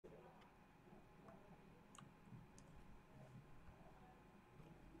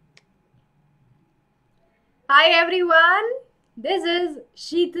Hi everyone, this is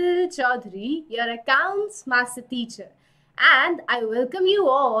Sheetal Chaudhary, your accounts master teacher, and I welcome you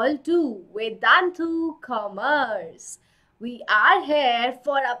all to Vedantu Commerce. We are here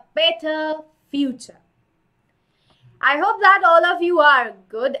for a better future. I hope that all of you are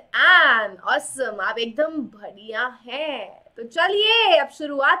good and awesome. आप एकदम बढ़िया हैं. तो चलिए अब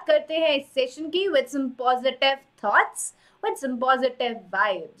शुरुआत करते हैं इस सेशन की with some positive thoughts, with some positive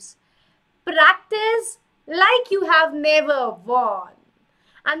vibes. Practice like you have never won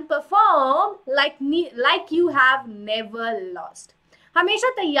and perform like you have never lost. हमेशा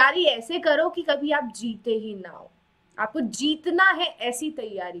तैयारी ऐसे करो कि कभी आप जीते ही ना हो. आपको जीतना है ऐसी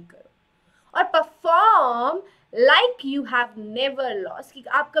तैयारी करो और perform like you have never lost कि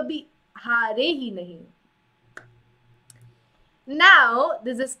आप कभी हारे ही नहीं. Now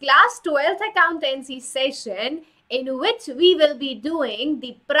this is class 12th accountancy session in which we will be doing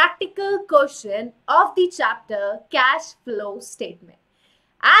the practical question of the chapter cash flow statement.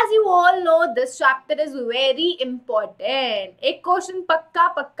 As you all know, this chapter is very important. एक question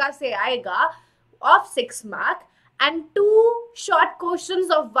पक्का से आएगा of 6 mark and 2 short questions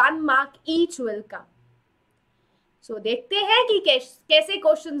of 1 mark each will come. So देखते हैं कि कैसे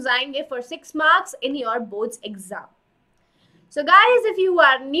questions आएंगे for 6 marks in your board's exam. So guys, if you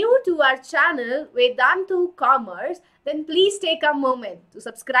are new to our channel Vedantu Commerce, then please take a moment to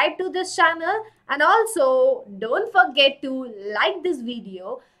subscribe to this channel and also don't forget to like this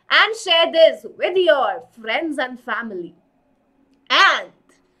video and share this with your friends and family. And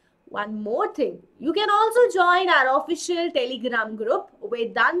one more thing, you can also join our official Telegram group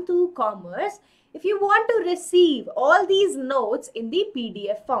Vedantu Commerce if you want to receive all these notes in the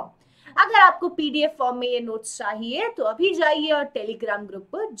PDF form. अगर आपको PDF form में ये notes चाहिए तो अभी जाइए और Telegram group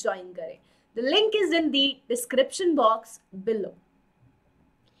पर ज्वाइन करें. The link is in the description box below.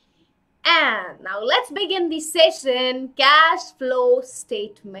 And now let's begin the session cash flow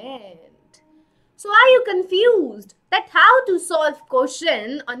statement. So are you confused that how to solve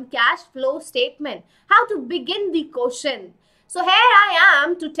question on cash flow statement? How to begin the question? So here I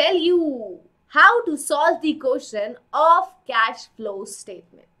am to tell you how to solve the question of cash flow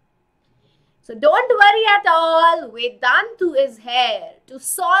statement. So don't worry at all, Vedantu is here to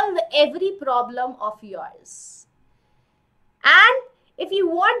solve every problem of yours. And if you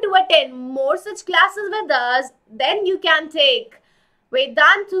want to attend more such classes with us, then you can take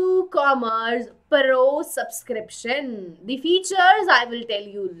Vedantu Commerce Pro Subscription. The features I will tell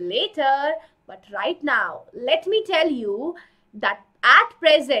you later, but right now, let me tell you that at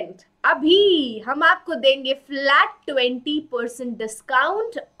present, abhi hum aapko denge flat 20%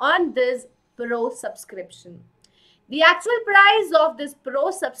 discount on this Pro subscription. The actual price of this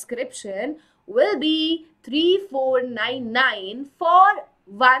Pro subscription will be 3499 for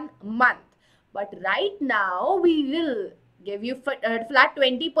 1 month. But right now we will give you flat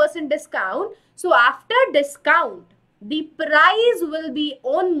 20% discount. So after discount, the price will be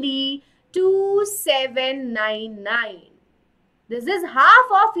only 2799. This is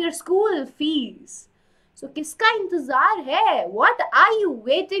half of your school fees. So kiska intezar hai? What are you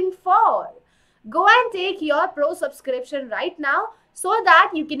waiting for? Go and take your Pro subscription right now so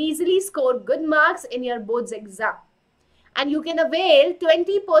that you can easily score good marks in your board's exam. And you can avail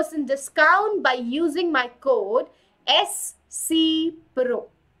 20% discount by using my code SCPRO.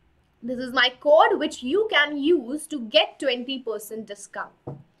 This is my code which you can use to get 20% discount.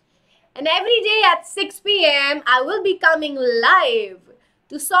 And every day at 6 p.m. I will be coming live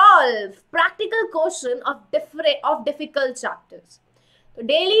to solve practical question of difficult chapters. तो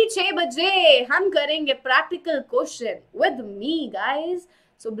daily 6 बजे हम करेंगे practical question with me guys.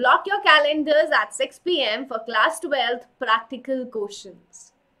 So block your calendars eight 6 p.m. For class 12th practical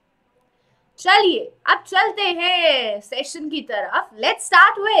questions. चलिए अब चलते हैं session की तरफ. Let's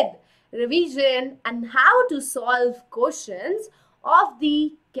start with revision and how to solve questions of the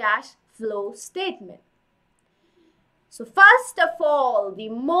cash flow statement. So first of all, the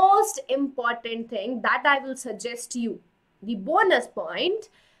most important thing that I will suggest you, the bonus point,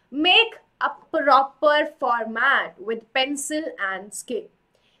 make a proper format with pencil and scale.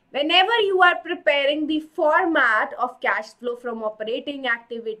 Whenever you are preparing the format of cash flow from operating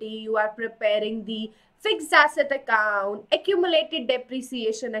activity, you are preparing the fixed asset account, accumulated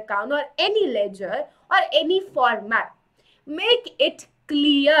depreciation account or any ledger or any format, make it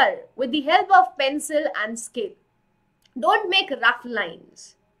clear with the help of pencil and scale. Don't make rough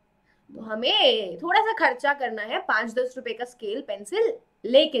lines. तो हमें थोड़ा सा खर्चा करना है, 5-10 रुपए का scale pencil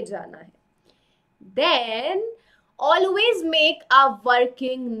लेके जाना है. Then always make a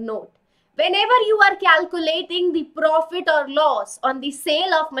working note. Whenever you are calculating the profit or loss on the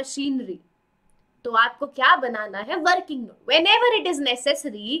sale of machinery, तो आपको क्या बनाना है, working note. Whenever it is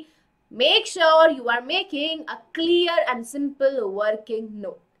necessary, make sure you are making a clear and simple working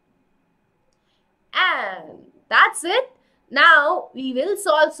note. And that's it. Now we will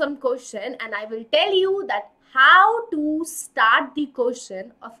solve some question and I will tell you that how to start the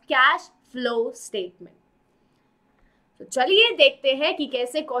question of cash flow statement. तो चलिए देखते हैं कि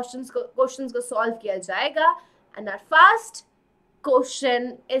कैसे questions को solve किया जाएगा. And our first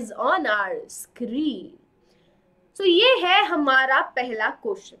question is on our screen. So ये है हमारा पहला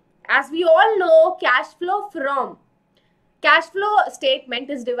question. As we all know, cash flow statement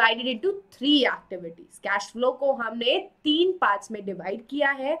is divided into 3 activities. Cash flow को हमने 3 parts में divide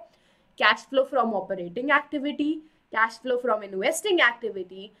किया है. Cash flow from operating activity, cash flow from investing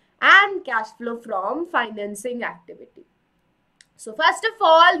activity, and cash flow from financing activity. So first of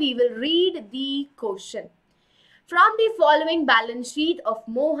all, we will read the question. From the following balance sheet of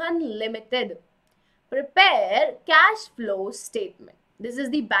Mohan Limited, prepare cash flow statement. This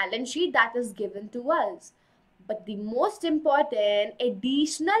is the balance sheet that is given to us. But the most important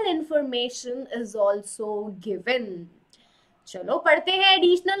additional information is also given. चलो पढ़ते हैं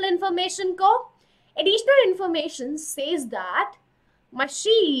additional information को. Additional information says that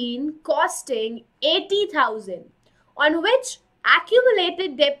machine costing 80,000 on which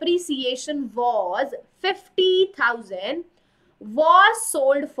accumulated depreciation was 50,000 was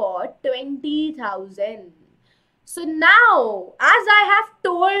sold for 20,000. So now, as I have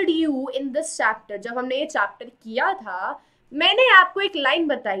told you in this chapter, जब हमने ये chapter किया था, मैंने आपको एक line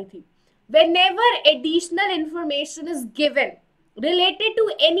बताई थी. Whenever additional information is given related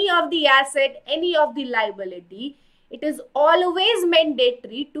to any of the asset, any of the liability, it is always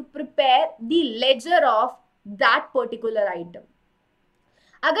mandatory to prepare the ledger of that particular item.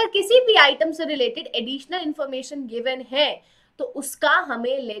 अगर किसी भी item से related additional information given है, तो उसका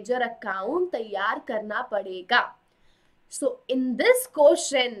हमें ledger account तैयार करना पड़ेगा. So in this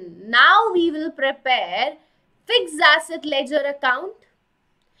question, now we will prepare fixed asset ledger account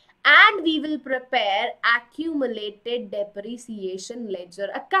and we will prepare accumulated depreciation ledger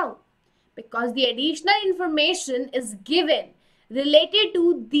account because the additional information is given related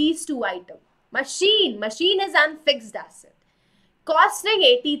to these 2 items. Machine is an fixed asset costing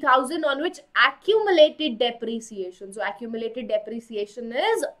 80,000 on which accumulated depreciation. So accumulated depreciation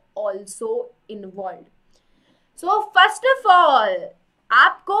is also involved. So first of all,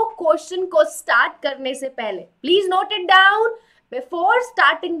 आपको question को start करने से पहले please note it down. Before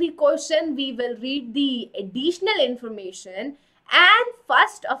starting the question, we will read the additional information and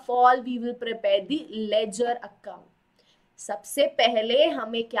first of all, we will prepare the ledger account. सबसे पहले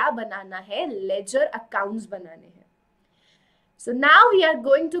हमें क्या बनाना है, ledger accounts बनाने हैं. So now we are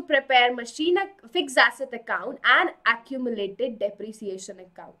going to prepare machine fixed asset account and accumulated depreciation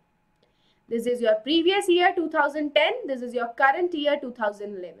account. This is your previous year 2010. This is your current year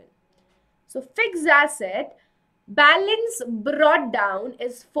 2011. So fixed asset balance brought down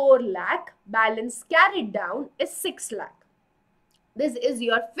is 4 lakh. Balance carried down is 6 lakh. This is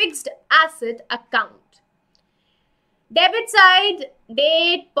your fixed asset account. Debit side,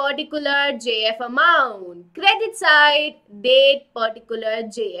 date, particular, JF amount. Credit side, date, particular,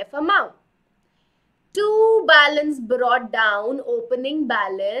 JF amount. To balance brought down, opening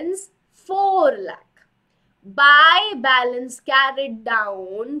balance 4 lakh. Buy balance carried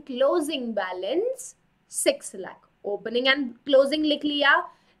down, closing balance 6 lakh. Opening and closing लिख लिया.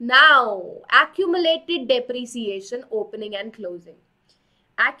 Now, accumulated depreciation, opening and closing.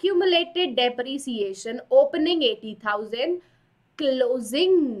 Accumulated depreciation, opening 80,000,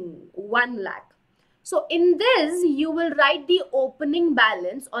 closing 1 lakh. So in this, you will write the opening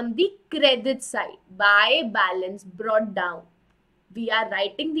balance on the credit side. Buy balance brought down. We are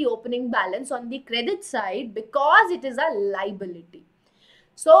writing the opening balance on the credit side because it is a liability.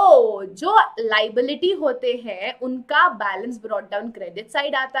 So, जो liability होते हैं उनका balance brought down credit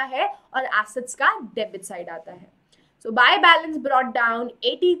side आता है और assets का debit side आता है. So, buy balance brought down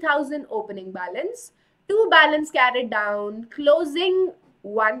 80,000 opening balance, to balance carried down, closing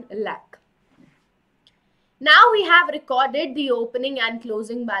 1 lakh. Now we have recorded the opening and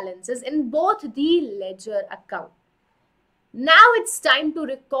closing balances in both the ledger account. Now it's time to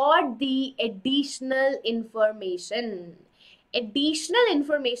record the additional information. Additional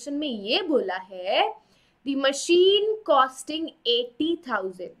information में ये बोला है the machine costing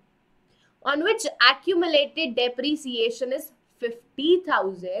 80,000 on which accumulated depreciation is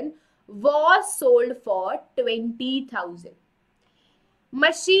 50,000 was sold for 20,000.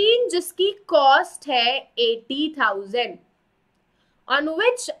 Machine जिसकी cost है 80,000 on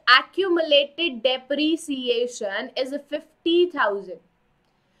which accumulated depreciation is 50,000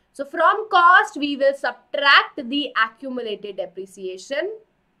 So from cost, we will subtract the accumulated depreciation.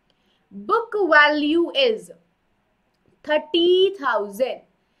 Book value is 30,000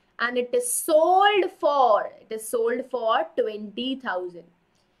 and it is sold for 20,000.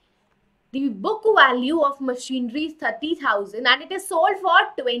 The book value of machinery is 30,000 and it is sold for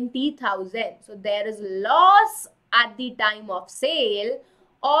 20,000. So there is loss at the time of sale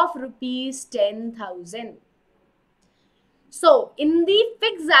of rupees 10,000. So in the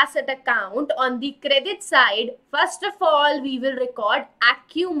fixed asset account on the credit side, first of all, we will record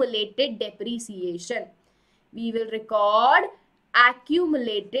accumulated depreciation. We will record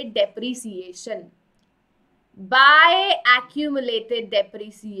accumulated depreciation. By accumulated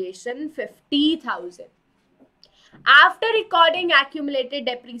depreciation 50,000. After recording accumulated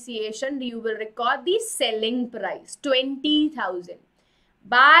depreciation, you will record the selling price 20,000.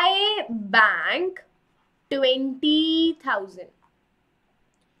 By bank 20,000.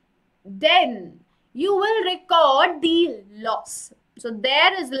 Then you will record the loss. So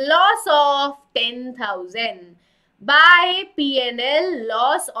there is loss of 10,000. By P&L,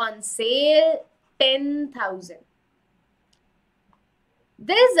 loss on sale 10,000.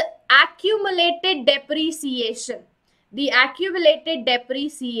 This accumulated depreciation, the accumulated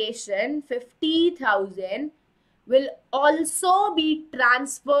depreciation 50,000 will also be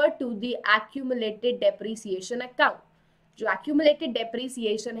transferred to the accumulated depreciation account. जो accumulated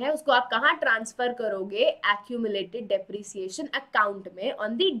depreciation है उसको आप कहाँ transfer करोगे? Accumulated depreciation account में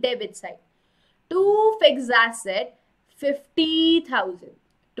on the debit side. To fixed asset 50,000.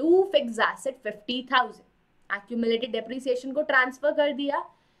 To fixed asset 50,000. Accumulated depreciation को transfer कर दिया.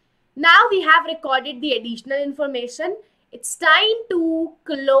 Now we have recorded the additional information. It's time to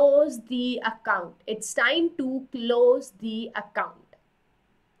close the account. It's time to close the account.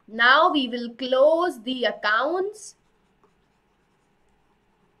 Now we will close the accounts.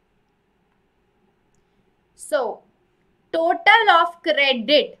 So total of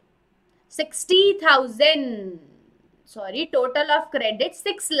credit 60,000. Sorry, total of credit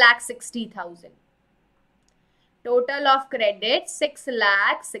 6,60,000. Total of credit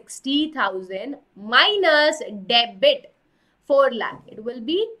 6,60,000 minus debit 4 lakh. It will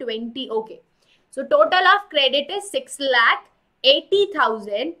be 20. Okay. So total of credit is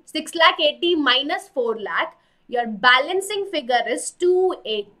 6,80,000. 6,80,000 minus 4 lakh. Your balancing figure is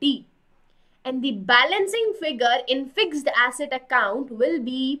 280. And the balancing figure in fixed asset account will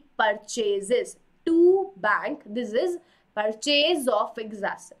be purchases to bank. This is purchase of fixed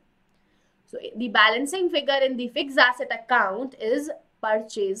asset. So the balancing figure in the fixed asset account is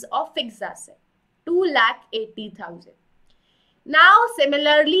purchase of fixed asset 2,80,000. Now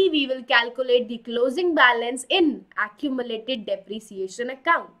similarly we will calculate the closing balance in accumulated depreciation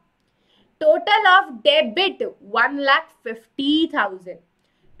account. Total of debit 1,50,000.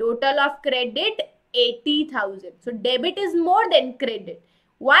 Total of credit 80,000. So debit is more than credit.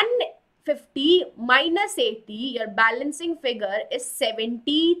 150 minus 80, your balancing figure is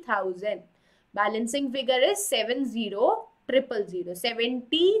 70,000. Balancing figure is 70,000.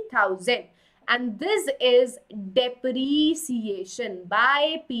 70,000. And this is depreciation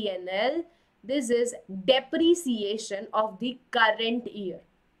by P&L. This is depreciation of the current year.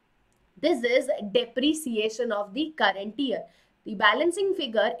 This is depreciation of the current year. The balancing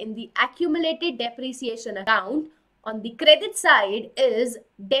figure in the accumulated depreciation account on the credit side is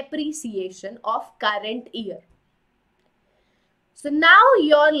depreciation of current year. So now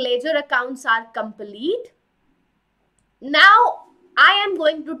your ledger accounts are complete. Now I am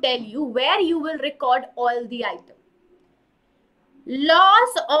going to tell you where you will record all the items.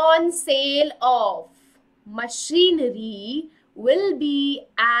 Loss on sale of machinery will be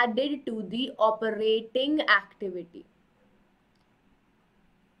added to the operating activity.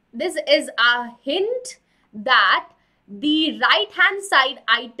 This is a hint that the right hand side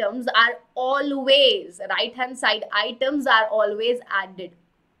items are always added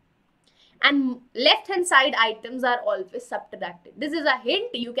and left hand side items are always subtracted. This is a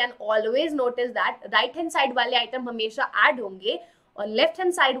hint. You can always notice that right hand side वाले item हमेशा add होंगे और left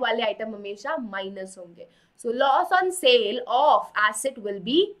hand side वाले item हमेशा minus होंगे. So loss on sale of asset will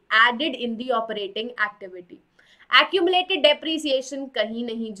be added in the operating activity. Accumulated depreciation कहीं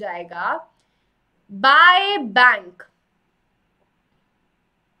नहीं जाएगा. By bank,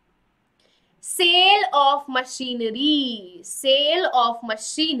 sale of machinery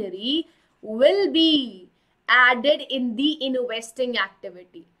will be added in the investing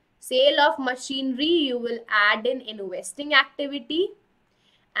activity. Sale of machinery you will add in investing activity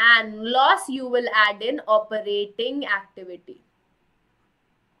and loss you will add in operating activity.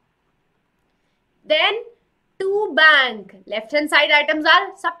 Then to bank. Left hand side items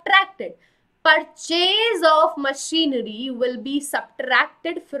are subtracted. Purchase of machinery will be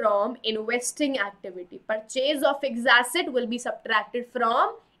subtracted from investing activity. Purchase of fixed asset will be subtracted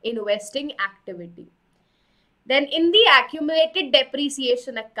from investing activity. Then in the accumulated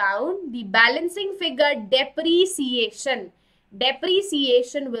depreciation account, the balancing figure depreciation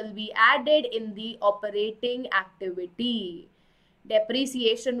will be added in the operating activity.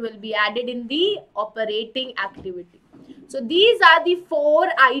 Depreciation will be added in the operating activity. So these are the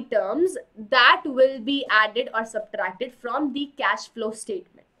 4 items that will be added or subtracted from the cash flow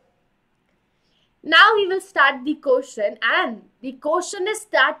statement. Now we will start the question, and the question is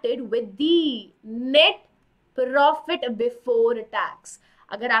started with the net profit before tax.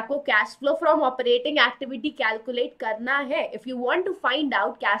 अगर आपको cash flow from operating activity calculate करना है, if you want to find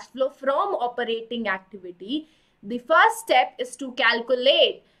out cash flow from operating activity, the first step is to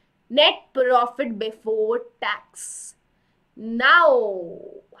calculate net profit before tax. Now,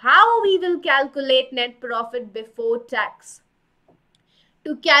 how we will calculate net profit before tax?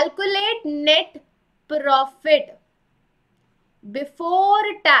 To calculate net profit before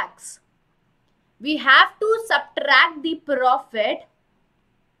tax, we have to subtract the profit.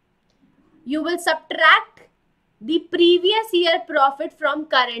 You will subtract the previous year profit from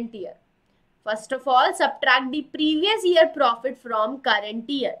current year. First of all, subtract the previous year profit from current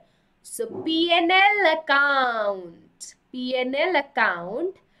year. So P&L account,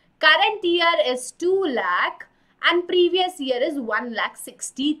 current year is 2 lakh and previous year is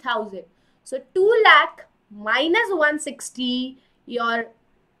 1,60,000. So 2 lakh minus 160, your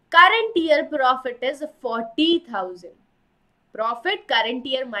current year profit is 40,000. Profit current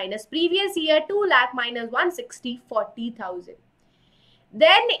year minus previous year, 2 lakh minus 160, 40,000.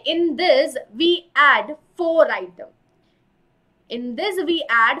 Then in this we add 4 items. In this we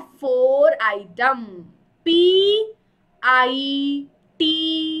add 4 items. P, I,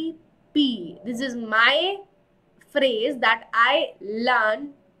 T, P. This is my phrase that I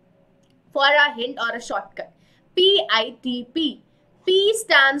learned for a hint or a shortcut. PITP. P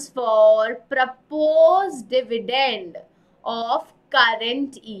stands for proposed dividend of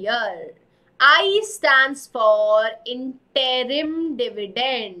current year. I stands for interim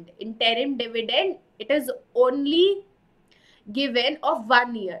dividend. Interim dividend, it is only given of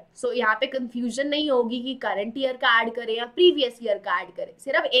 1 year. So यहाँ पे confusion नहीं होगी कि current year का add करें या previous year का add करें.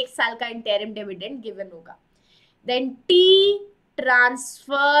 सिर्फ 1 साल का interim dividend given होगा. Then T,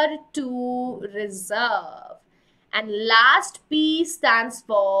 transfer to reserve. And last P stands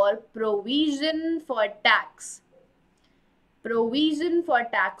for provision for tax. Provision for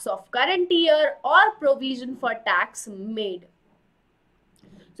tax of current year or provision for tax made.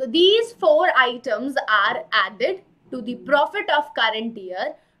 So these 4 items are added to the profit of current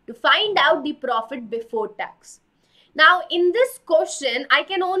year to find out the profit before tax. Now in this question, I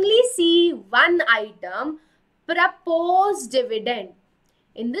can only see one item, proposed dividend.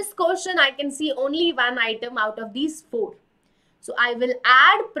 In this question, I can see only one item out of these 4. So I will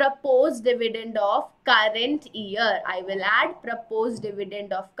add proposed dividend of current year. I will add proposed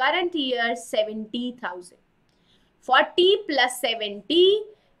dividend of current year 70,000. 40 plus 70,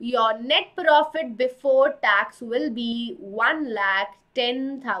 your net profit before tax will be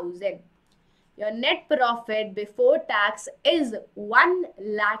 1,10,000. Your net profit before tax is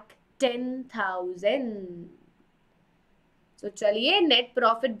 1,10,000. So चलिए net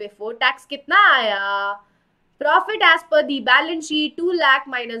profit before tax कितना आया? Profit as per the balance sheet 2 lakh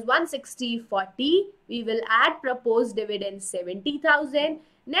minus 160, 40. We will add proposed dividend 70,000.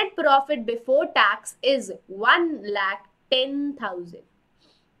 Net profit before tax is 1,10,000.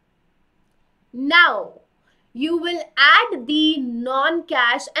 Now you will add the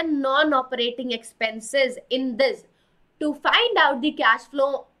non-cash and non-operating expenses in this to find out the cash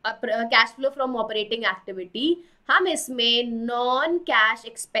flow from operating activity. हम इसमें non-cash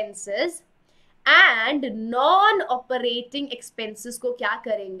expenses and non-operating expenses को क्या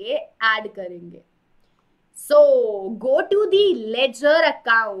करेंगे? Add करेंगे. So go to the ledger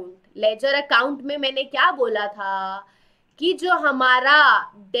account. Ledger account में मैंने क्या बोला था कि जो हमारा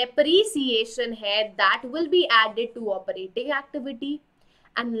depreciation है that will be added to operating activity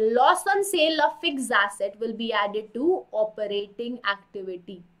and loss on sale of fixed asset will be added to operating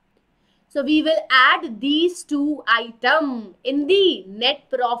activity. So we will add these 2 items in the net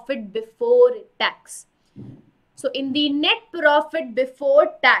profit before tax. So in the net profit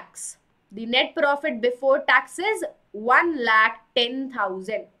before tax, the net profit before tax is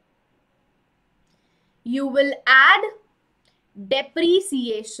 1,10,000. You will add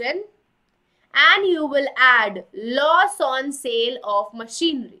depreciation and you will add loss on sale of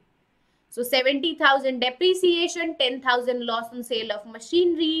machinery. So 70,000 depreciation, 10,000 loss on sale of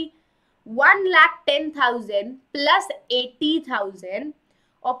machinery, 1,10,000 plus 80,000.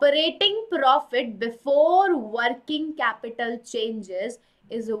 Operating profit before working capital changes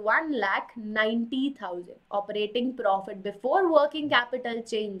is 1,90,000. Operating profit before working capital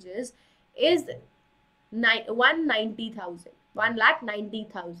changes is 190,000.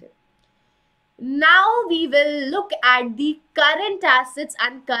 1,90,000. Now we will look at the current assets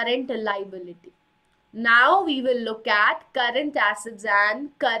and current liability. Now we will look at current assets and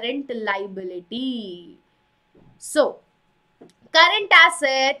current liability. So, current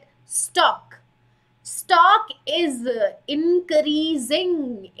asset, stock. Stock is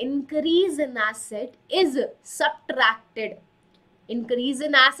increasing. Increase in asset is subtracted. Increase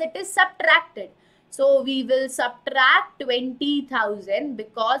in asset is subtracted. So we will subtract 20,000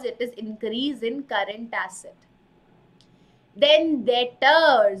 because it is increase in current asset. Then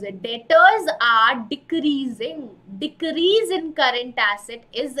debtors. Debtors are decreasing. Decrease in current asset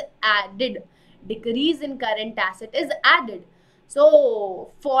is added. Decrease in current asset is added.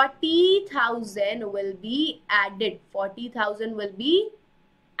 So 40,000 will be added. 40,000 will be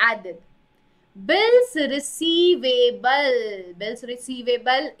added. Bills receivable. Bills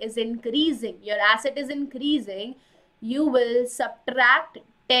receivable is increasing. Your asset is increasing. You will subtract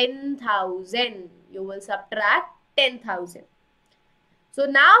 10,000. You will subtract 10,000. So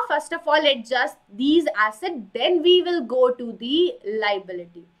now first of all adjust these assets. Then we will go to the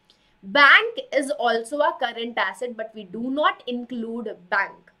liability. Bank is also a current asset, but we do not include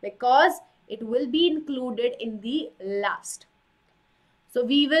bank because it will be included in the last. So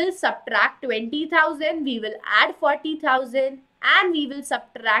we will subtract 20,000, we will add 40,000 and we will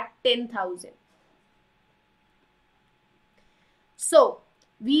subtract 10,000. So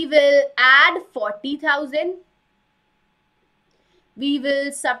we will add 40,000, we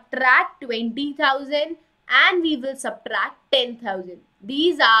will subtract 20,000 and we will subtract 10,000.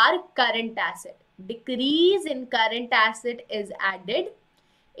 These are current asset. Decrease in current asset is added.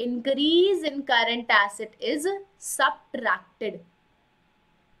 Increase in current asset is subtracted.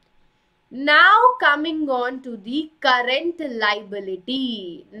 Now coming on to the current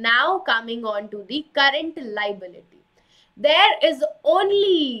liability. Now coming on to the current liability. There is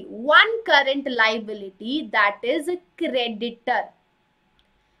only one current liability, that is creditor.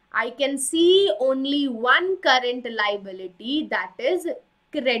 I can see only one current liability, that is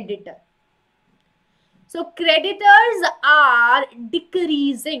creditor. So creditors are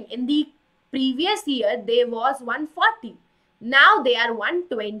decreasing. In the previous year, there was 140. Now they are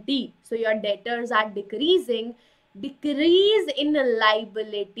 120. So your debtors are decreasing. Decrease in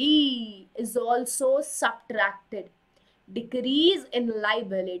liability is also subtracted. Decrease in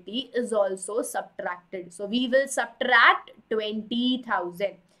liability is also subtracted. So we will subtract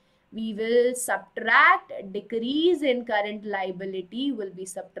 20,000. We will subtract decrease in current liability will be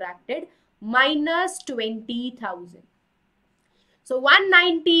subtracted minus 20,000. So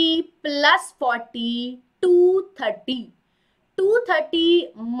 190 plus 40, 230.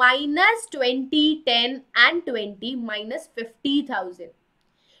 230 minus 20, 10 and 20 minus 50,000.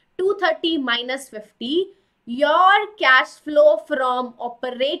 230 minus 50, your cash flow from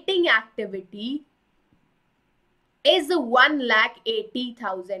operating activity is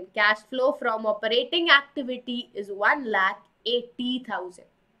 1,80,000. Cash flow from operating activity is 1,80,000.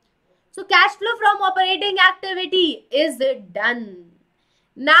 So cash flow from operating activity is done.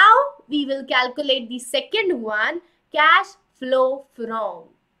 Now we will calculate the second one, cash flow from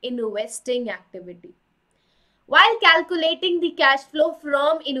investing activity. While calculating the cash flow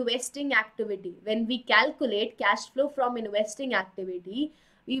from investing activity, when we calculate cash flow from investing activity,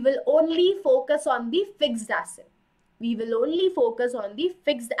 we will only focus on the fixed asset. We will only focus on the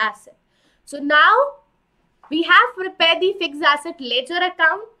fixed asset. So now we have prepared the fixed asset ledger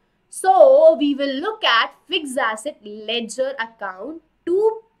account. So we will look at fixed asset ledger account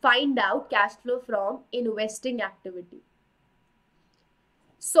to find out cash flow from investing activity.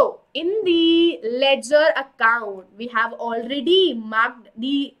 So in the ledger account, we have already marked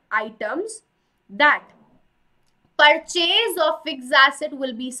the items that purchase of fixed asset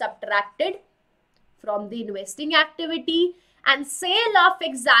will be subtracted from the investing activity and sale of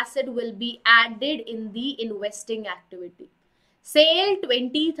fixed asset will be added in the investing activity. Sale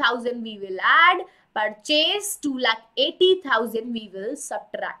 20,000 we will add, purchase 2,80,000 we will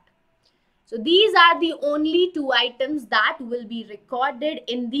subtract. So these are the only two items that will be recorded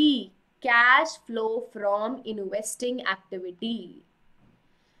in the cash flow from investing activity.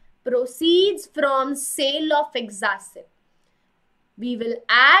 Proceeds from sale of fixed asset. We will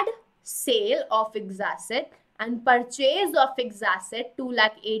add sale of fixed asset and purchase of fixed asset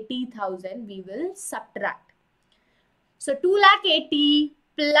 2,80,000 we will subtract. So 2,80,000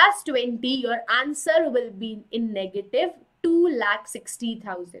 plus 20, your answer will be in negative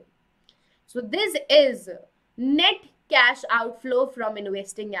 2,60,000. So this is net cash outflow from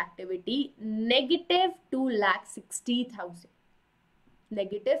investing activity, negative 2,60,000.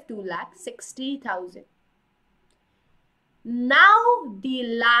 Negative 2,60,000. Now the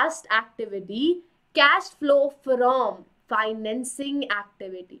last activity, cash flow from financing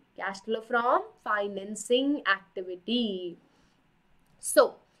activity. Cash flow from financing activity.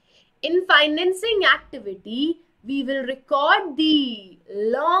 So in financing activity, we will record the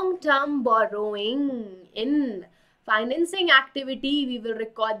long-term borrowing. In financing activity, we will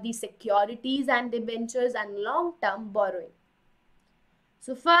record the securities and debentures and long-term borrowing.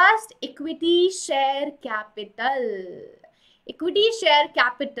 So first, equity share capital. Equity share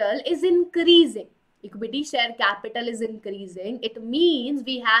capital is increasing. Equity share capital is increasing. It means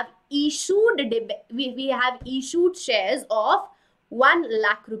we have issued shares of 1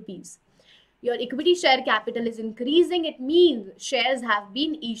 lakh rupees. Your equity share capital is increasing. It means shares have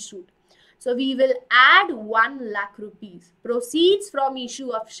been issued. So we will add 1 lakh rupees. Proceeds from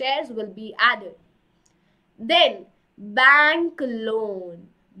issue of shares will be added. Then bank loan.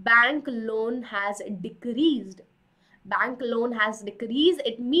 Bank loan has decreased. Bank loan has decreased.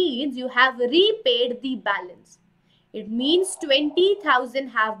 It means you have repaid the balance. It means 20,000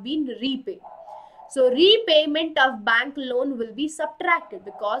 have been repaid. So repayment of bank loan will be subtracted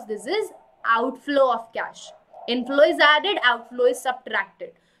because this is outflow of cash. Inflow is added, outflow is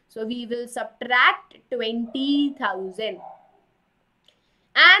subtracted. So we will subtract 20,000.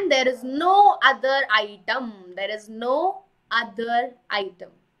 And there is no other item. There is no other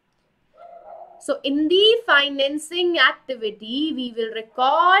item. So in the financing activity, we will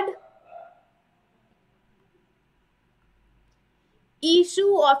record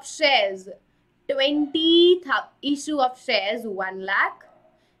issue of shares 20,000, issue of shares 1 lakh,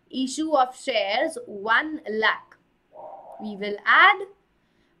 issue of shares 1 lakh. We will add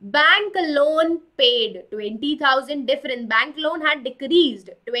bank loan paid 20,000, different. Bank loan had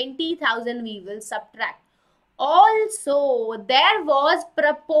decreased 20,000, we will subtract. Also, there was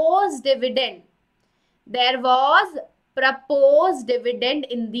proposed dividend. There was proposed dividend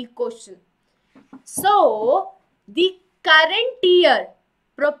in the question. So, the current year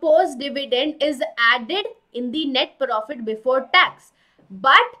proposed dividend is added in the net profit before tax.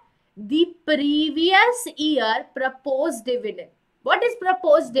 But the previous year proposed dividend. What is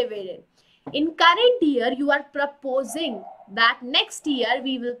proposed dividend? In current year, you are proposing that next year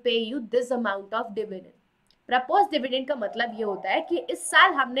we will pay you this amount of dividend. Proposed dividend का मतलब ये होता है कि इस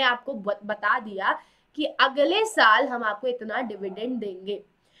साल हमने आपको बता दिया कि अगले साल हम आपको इतना डिविडेंड देंगे.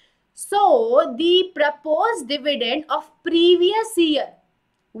 So the proposed dividend of previous year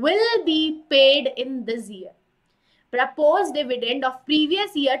will be paid in this year. Proposed dividend of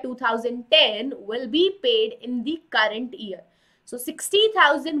previous year 2010 will be paid in the current year. So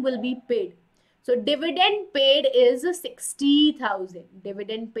 60,000 will be paid. So dividend paid is 60,000.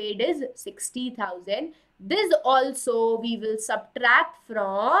 Dividend paid is 60,000. This also we will subtract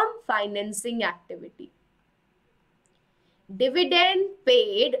from financing activity. Dividend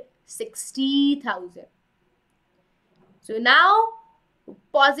paid 60,000. So now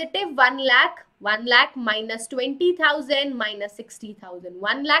positive 1 lakh. 1 lakh minus 20,000 minus 60,000.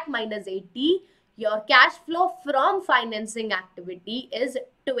 1 lakh minus 80. Your cash flow from financing activity is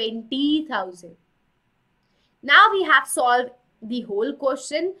 20,000. Now we have solved the whole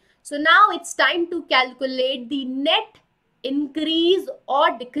question. So now it's time to calculate the net increase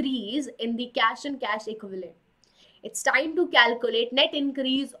or decrease in the cash and cash equivalent. It's time to calculate net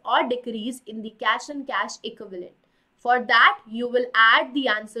increase or decrease in the cash and cash equivalent. For that, you will add the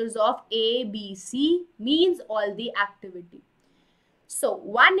answers of A, B, C, means all the activity. So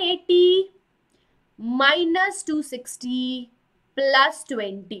 180 minus 260 plus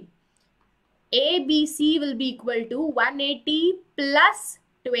 20. A, B, C will be equal to 180 plus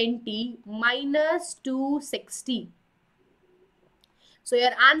 20 minus 260. So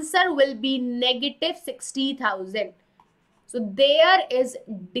your answer will be negative 60,000. So there is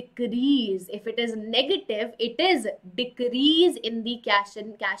decrease. If it is negative, it is decrease in the cash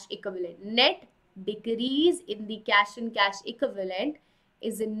and cash equivalent. Net decrease in the cash and cash equivalent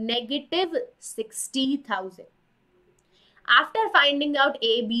is a negative 60,000. After finding out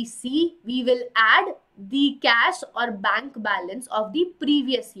A, B, C, we will add the cash or bank balance of the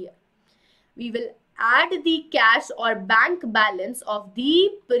previous year. We will add the cash or bank balance of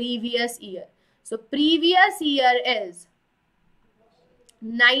the previous year. So previous year is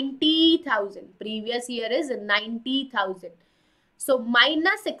 90,000. Previous year is 90,000. So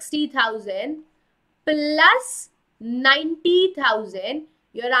minus 60,000 plus 90,000,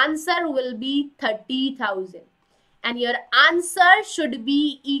 your answer will be 30,000. And your answer should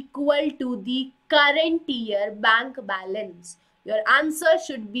be equal to the current year bank balance. Your answer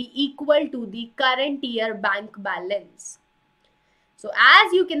should be equal to the current year bank balance. So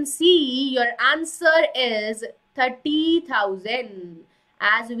as you can see, your answer is 30,000.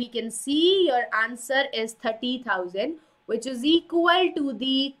 As we can see, your answer is 30,000, which is equal to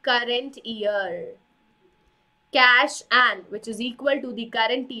the current year cash and which is equal to the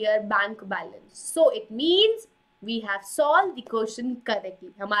current year bank balance. So it means we have solved the question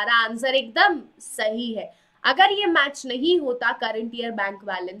correctly. हमारा answer एकदम सही है. अगर ये match नहीं होता current year bank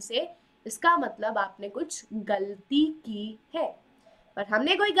balance से, इसका मतलब आपने कुछ गलती की है, पर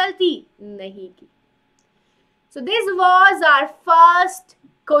हमने कोई गलती नहीं की. So this was our first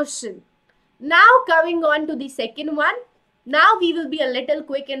question. Now coming on to the second one. Now we will be a little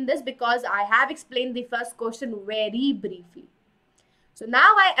quick in this because I have explained the first question very briefly. So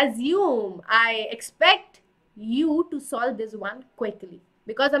now I expect you to solve this one quickly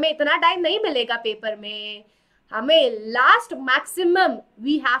because हमें इतना time नहीं मिलेगा paper में. हमें last maximum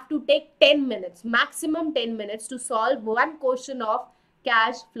we have to take 10 minutes, maximum 10 minutes to solve one question of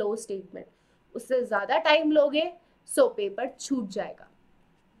cash flow statement. उससे ज़्यादा time लोगे so paper छूट जाएगा.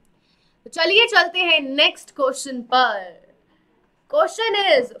 तो चलिए चलते हैं next question पर. Question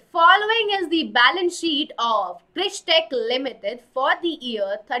is, following is the balance sheet of Krishtech Limited for the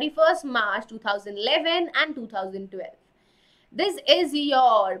year 31st March 2011 and 2012. This is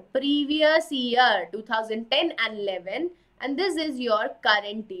your previous year 2010 and 11 and this is your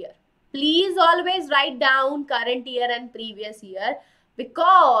current year. Please always write down current year and previous year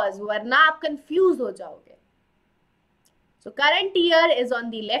because वरना आप confuse हो जाओगे. So current year is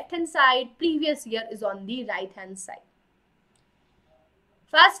on the left hand side, previous year is on the right hand side.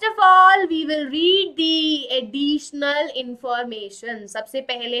 First of all, we will read the additional information. सबसे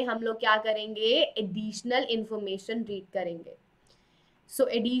पहले हम लोग क्या करेंगे? Additional information read करेंगे. So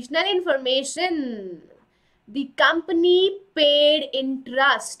additional information. The company paid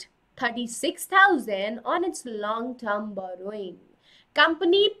interest 36,000 on its long-term borrowing.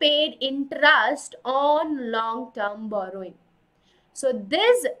 Company paid interest on long-term borrowing. So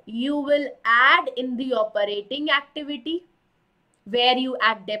this you will add in the operating activity, where you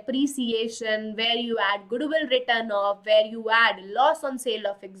add depreciation, where you add goodwill written off, where you add loss on sale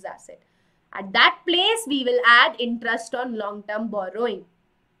of fixed asset. At that place, we will add interest on long-term borrowing.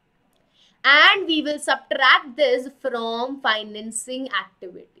 And we will subtract this from financing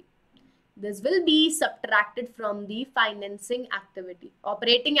activity. This will be subtracted from the financing activity.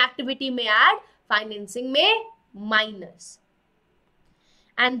 Operating activity may add, financing may minus.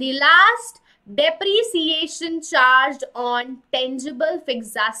 And the last, depreciation charged on tangible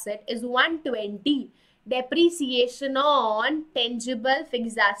fixed asset is 120. Depreciation on tangible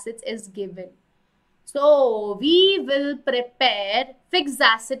fixed assets is given. So we will prepare fixed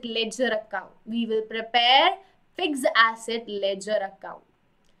asset ledger account. We will prepare fixed asset ledger account.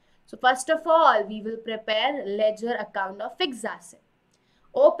 So first of all, we will prepare ledger account of fixed asset.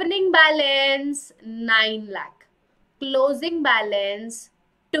 Opening balance 9 lakh. Closing balance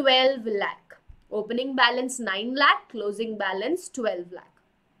 12 lakh. Opening balance 9 lakh, closing balance 12 lakh.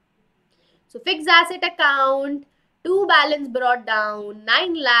 So fixed asset account, to balance brought down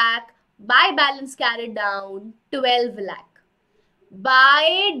 9 lakh, by balance carried down 12 lakh.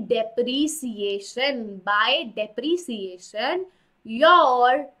 By depreciation,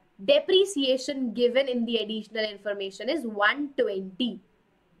 your depreciation given in the additional information is 120.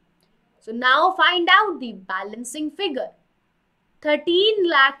 So now find out the balancing figure.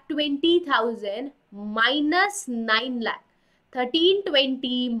 13,20,000 minus 9 lakh.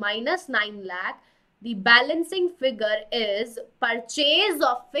 1320 minus 9 lakh. The balancing figure is purchase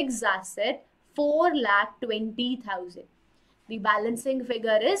of fixed asset 4,20,000. The balancing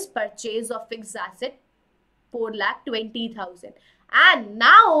figure is purchase of fixed asset 4,20,000. And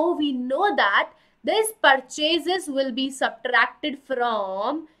now we know that these purchases will be subtracted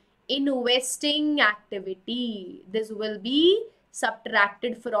from investing activity. This will be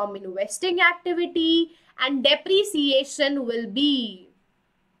subtracted from investing activity and depreciation will be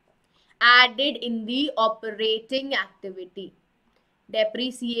added in the operating activity.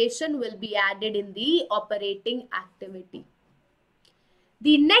 Depreciation will be added in the operating activity.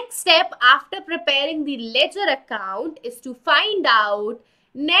 The next step after preparing the ledger account is to find out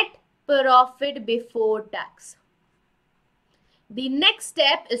net profit before tax. The next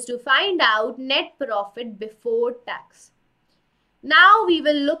step is to find out net profit before tax. Now we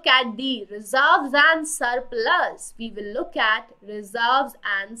will look at the reserves and surplus. We will look at reserves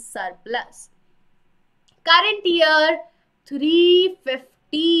and surplus. Current year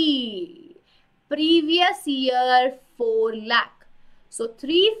 350. Previous year 4 lakh. So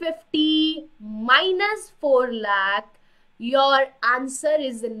 350 minus 4 lakh. Your answer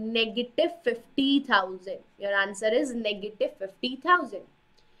is negative 50,000. Your answer is negative 50,000.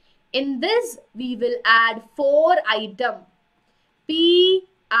 In this, we will add 4 items. PITP.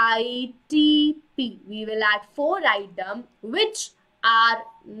 We will add 4 items which are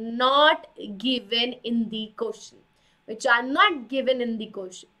not given in the question. Which are not given in the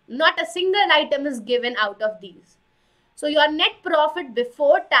question. Not a single item is given out of these. So your net profit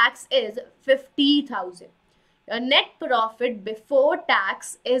before tax is 50,000. Your net profit before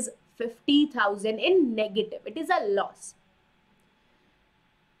tax is 50,000 in negative. It is a loss.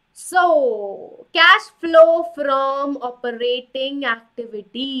 So, cash flow from operating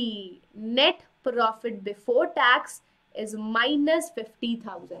activity. Net profit before tax is minus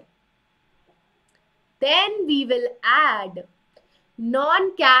 50,000. Then we will add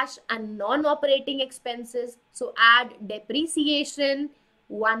non-cash and non-operating expenses. So, add depreciation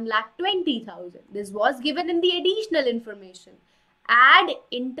 1,20,000. This was given in the additional information. Add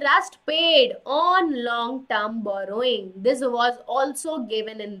interest paid on long-term borrowing. This was also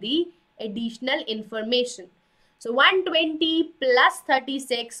given in the additional information. So 120 plus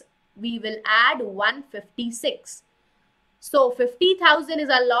 36, we will add 156. So 50,000 is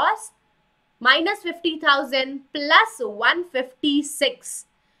a loss. Minus 50,000 plus 156.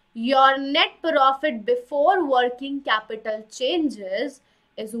 Your net profit before working capital changes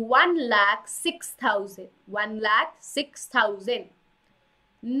is 1,06,000. 1,06,000.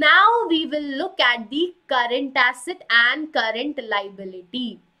 Now we will look at the current asset and current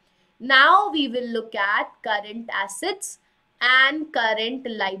liability. Now we will look at current assets and current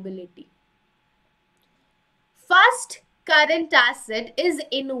liability. First current asset is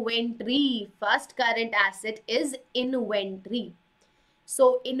inventory. First current asset is inventory.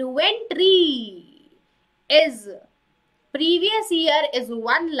 So inventory is previous year is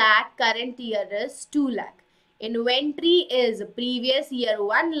 1 lakh, current year is 2 lakh. Inventory is previous year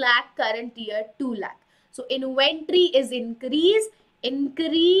 1 lakh, current year 2 lakh. So inventory is increase.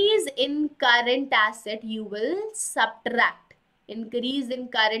 Increase in current asset you will subtract. Increase in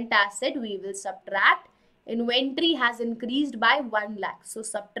current asset we will subtract. Inventory has increased by 1 lakh. So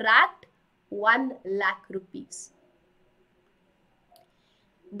subtract 1 lakh rupees.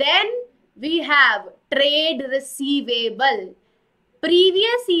 Then we have trade receivable.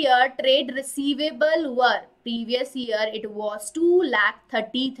 Previous year trade receivable were, previous year it was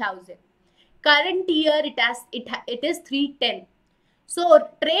 2,30,000. Current year it is 310. So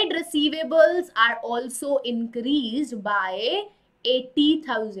trade receivables are also increased by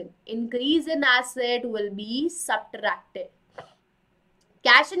 80,000. Increase in asset will be subtracted.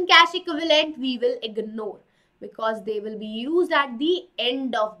 Cash and cash equivalent we will ignore because they will be used at the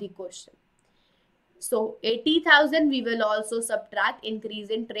end of the question. So 80,000 we will also subtract. Increase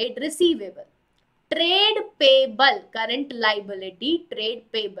in trade receivable. Trade payable, current liability,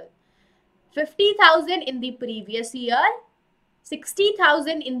 trade payable. 50,000 in the previous year,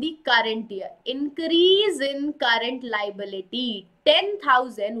 60,000 in the current year. Increase in current liability,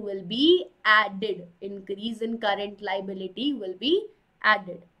 10,000 will be added. Increase in current liability will be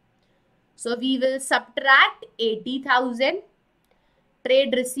added. So we will subtract 80,000.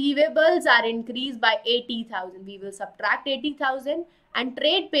 Trade receivables are increased by 80,000. We will subtract 80,000 and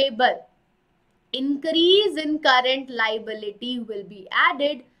trade payable. Increase in current liability will be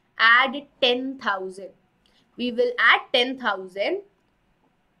added. Add 10,000. We will add 10,000.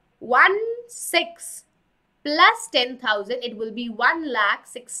 16 plus 10,000. It will be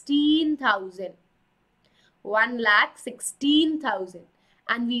 1,16,000. 1,16,000.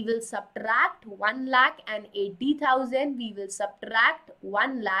 And we will subtract 1,80,000. We will subtract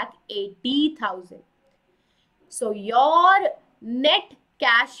 1,80,000. So your net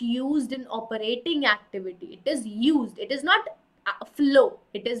cash used in operating activity, it is used. It is not a flow.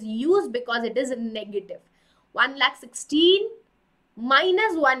 It is used because it is a negative. 1,16,000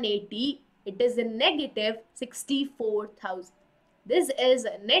 minus 180. It is a negative 64,000. This is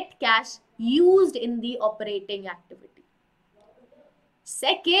net cash used in the operating activity.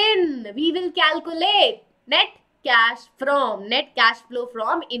 Second, we will calculate net cash flow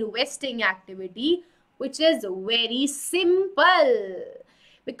from investing activity, which is very simple.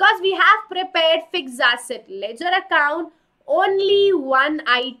 Because we have prepared fixed asset ledger account, only one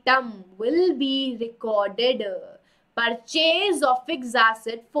item will be recorded. Purchase of fixed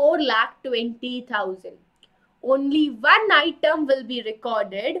asset 4,20,000. only one item will be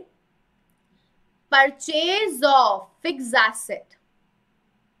recorded. Purchase of fixed asset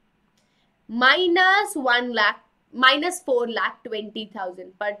minus 1 lakh minus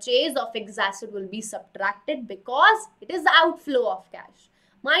 4,20,000. Purchase of fixed asset will be subtracted because it is the outflow of cash.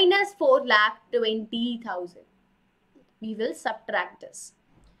 Minus 4,20,000. We will subtract this.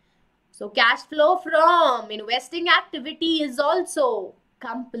 So cash flow from investing activity is also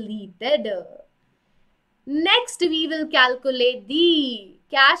completed. Next, we will calculate the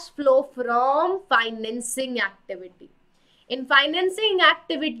cash flow from financing activity. In financing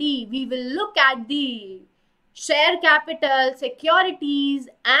activity, we will look at the share capital, securities,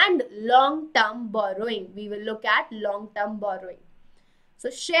 and long-term borrowing. We will look at long-term borrowing. So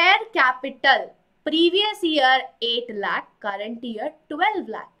share capital, previous year 8 lakh, current year 12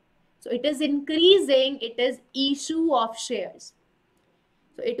 lakh. So it is increasing, it is issue of shares.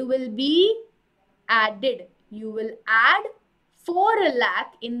 So it will be added. You will add 4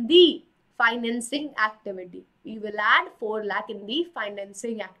 lakh in the financing activity. We will add 4 lakh in the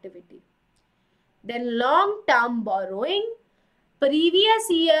financing activity. Then long-term borrowing, previous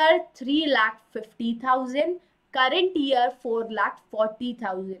year 3,50,000, current year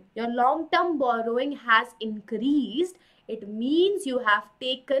 4,40,000. Your long-term borrowing has increased. It means you have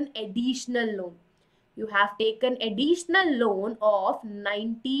taken additional loan. You have taken additional loan of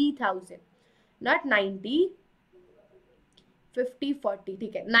 90,000. Not 90, 50, 40,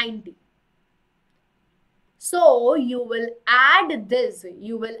 okay, 90. So you will add this.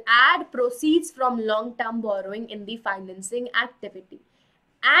 You will add proceeds from long-term borrowing in the financing activity.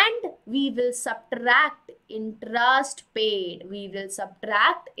 And we will subtract interest paid. We will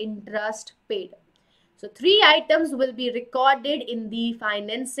subtract interest paid. So 3 items will be recorded in the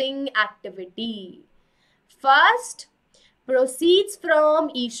financing activity. First, proceeds from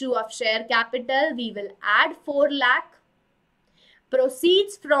issue of share capital, we will add 4 lakh.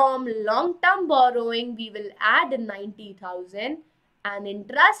 Proceeds from long-term borrowing, we will add 90,000. And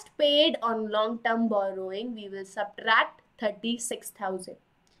interest paid on long-term borrowing, we will subtract 36,000.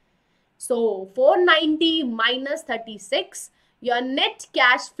 So 490 minus 36, your net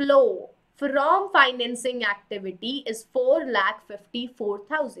cash flow from financing activity is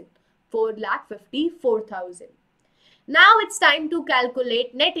 4,54,000. 4,54,000. Now it's time to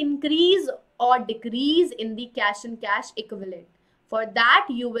calculate net increase or decrease in the cash and cash equivalent. For that,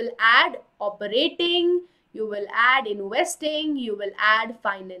 you will add operating, you will add investing, you will add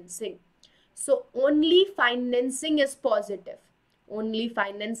financing. So only financing is positive. Only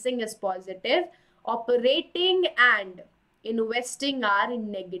financing is positive. Operating and investing are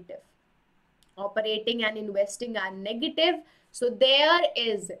negative. Operating and investing are negative. So there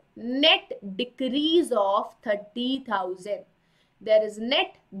is net decrease of 30,000. There is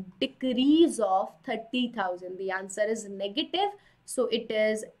net decrease of 30,000. The answer is negative. So it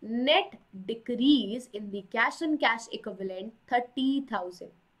is net decrease in the cash and cash equivalent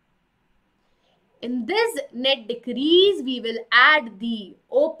 30,000. In this net decrease, we will add the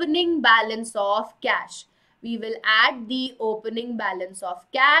opening balance of cash. We will add the opening balance of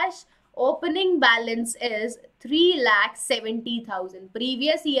cash. Opening balance is 3,70,000.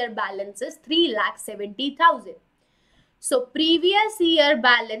 Previous year balance is 3,70,000. So previous year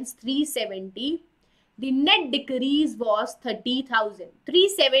balance 370. The net decrease was 30,000.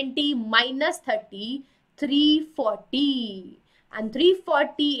 370 minus 30, 340. And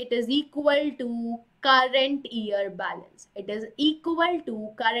 340, it is equal to current year balance. It is equal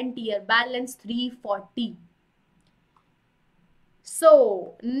to current year balance 340.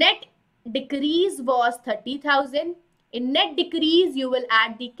 So net decrease was 30,000. In net decrease, you will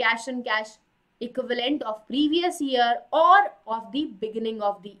add the cash and cash equivalent of previous year or of the beginning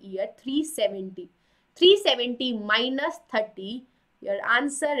of the year, 370. 370 minus 30, your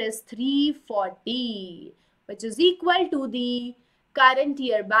answer is 340, which is equal to the current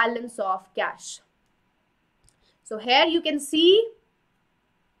year balance of cash. So here you can see,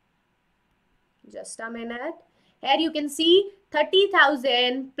 just a minute, here you can see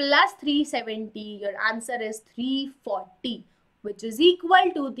 30,000 plus 370, your answer is 340, which is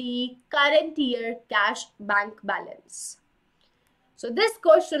equal to the current year cash bank balance. So this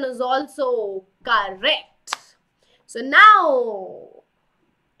question is also correct. So now,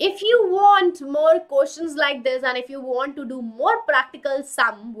 if you want more questions like this and if you want to do more practical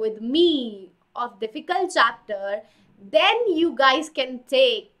sum with me of difficult chapter, then you guys can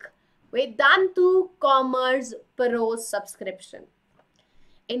take Vedantu Commerce Pro Subscription,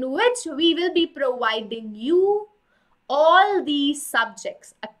 in which we will be providing you all these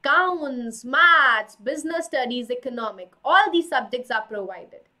subjects: accounts, maths, business studies, economic. All these subjects are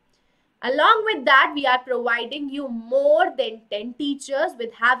provided. Along with that, we are providing you more than 10 teachers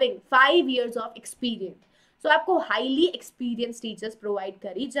with having 5 years of experience. So आपको highly experienced teachers provide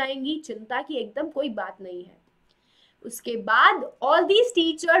करी जाएंगी, चिंता की एकदम कोई बात नहीं है. उसके बाद all these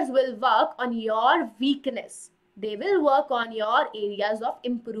teachers will work on your weakness. They will work on your areas of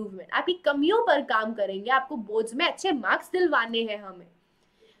improvement. आपकी कमियों पर काम करेंगे, आपको बोर्ड्स में अच्छे मार्क्स दिलवाने हैं हमें.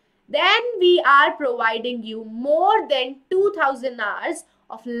 Then we are providing you more than 2000 hours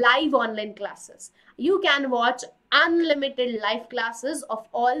of live online classes. You can watch unlimited live classes of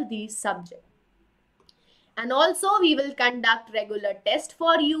all these subjects. And also we will conduct regular tests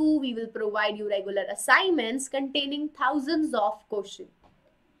for you. We will provide you regular assignments containing thousands of questions.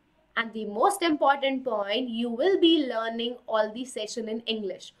 And the most important point, you will be learning all the session in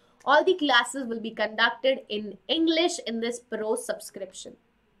English. All the classes will be conducted in English in this Pro subscription.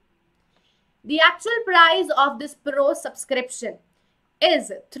 The actual price of this Pro subscription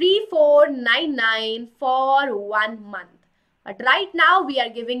is $3499 for 1 month. But right now we are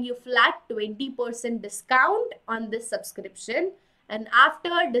giving you flat 20% discount on this subscription, and after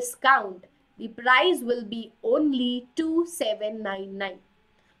discount the price will be only $2799.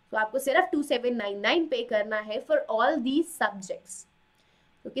 So आपको सिर्फ $2799 पे करना है for all these subjects.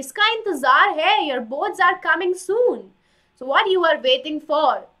 तो किसका इंतजार है? Your boards are coming soon. So what you are waiting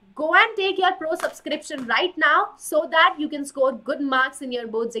for? Go and take your Pro subscription right now so that you can score good marks in your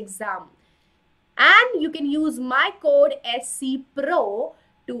boards exam. And you can use my code SCPRO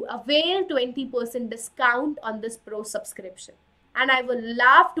to avail 20% discount on this Pro subscription. And I would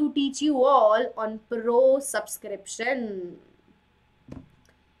love to teach you all on Pro subscription.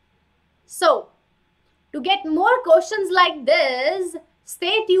 So, to get more questions like this,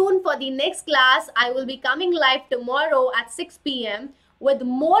 stay tuned for the next class. I will be coming live tomorrow at 6 p.m. with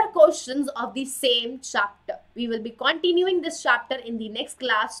more questions of the same chapter. We will be continuing this chapter in the next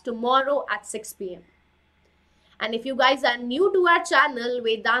class tomorrow at 6 p.m. And if you guys are new to our channel,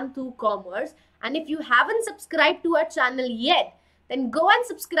 Vedantu Commerce, and if you haven't subscribed to our channel yet, then go and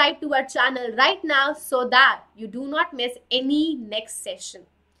subscribe to our channel right now so that you do not miss any next session.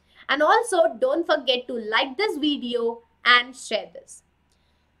 And also don't forget to like this video and share this.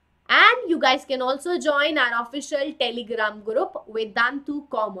 And you guys can also join our official Telegram group Vedantu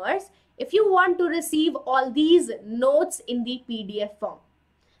Commerce if you want to receive all these notes in the PDF form.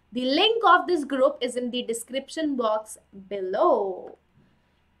 The link of this group is in the description box below.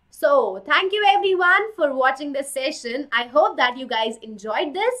 So thank you everyone for watching this session. I hope that you guys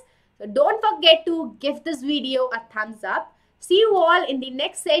enjoyed this. So don't forget to give this video a thumbs up. See you all in the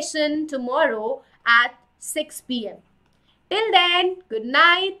next session tomorrow at 6 p.m. Till then, good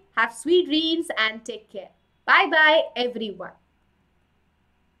night, have sweet dreams and take care. Bye bye everyone.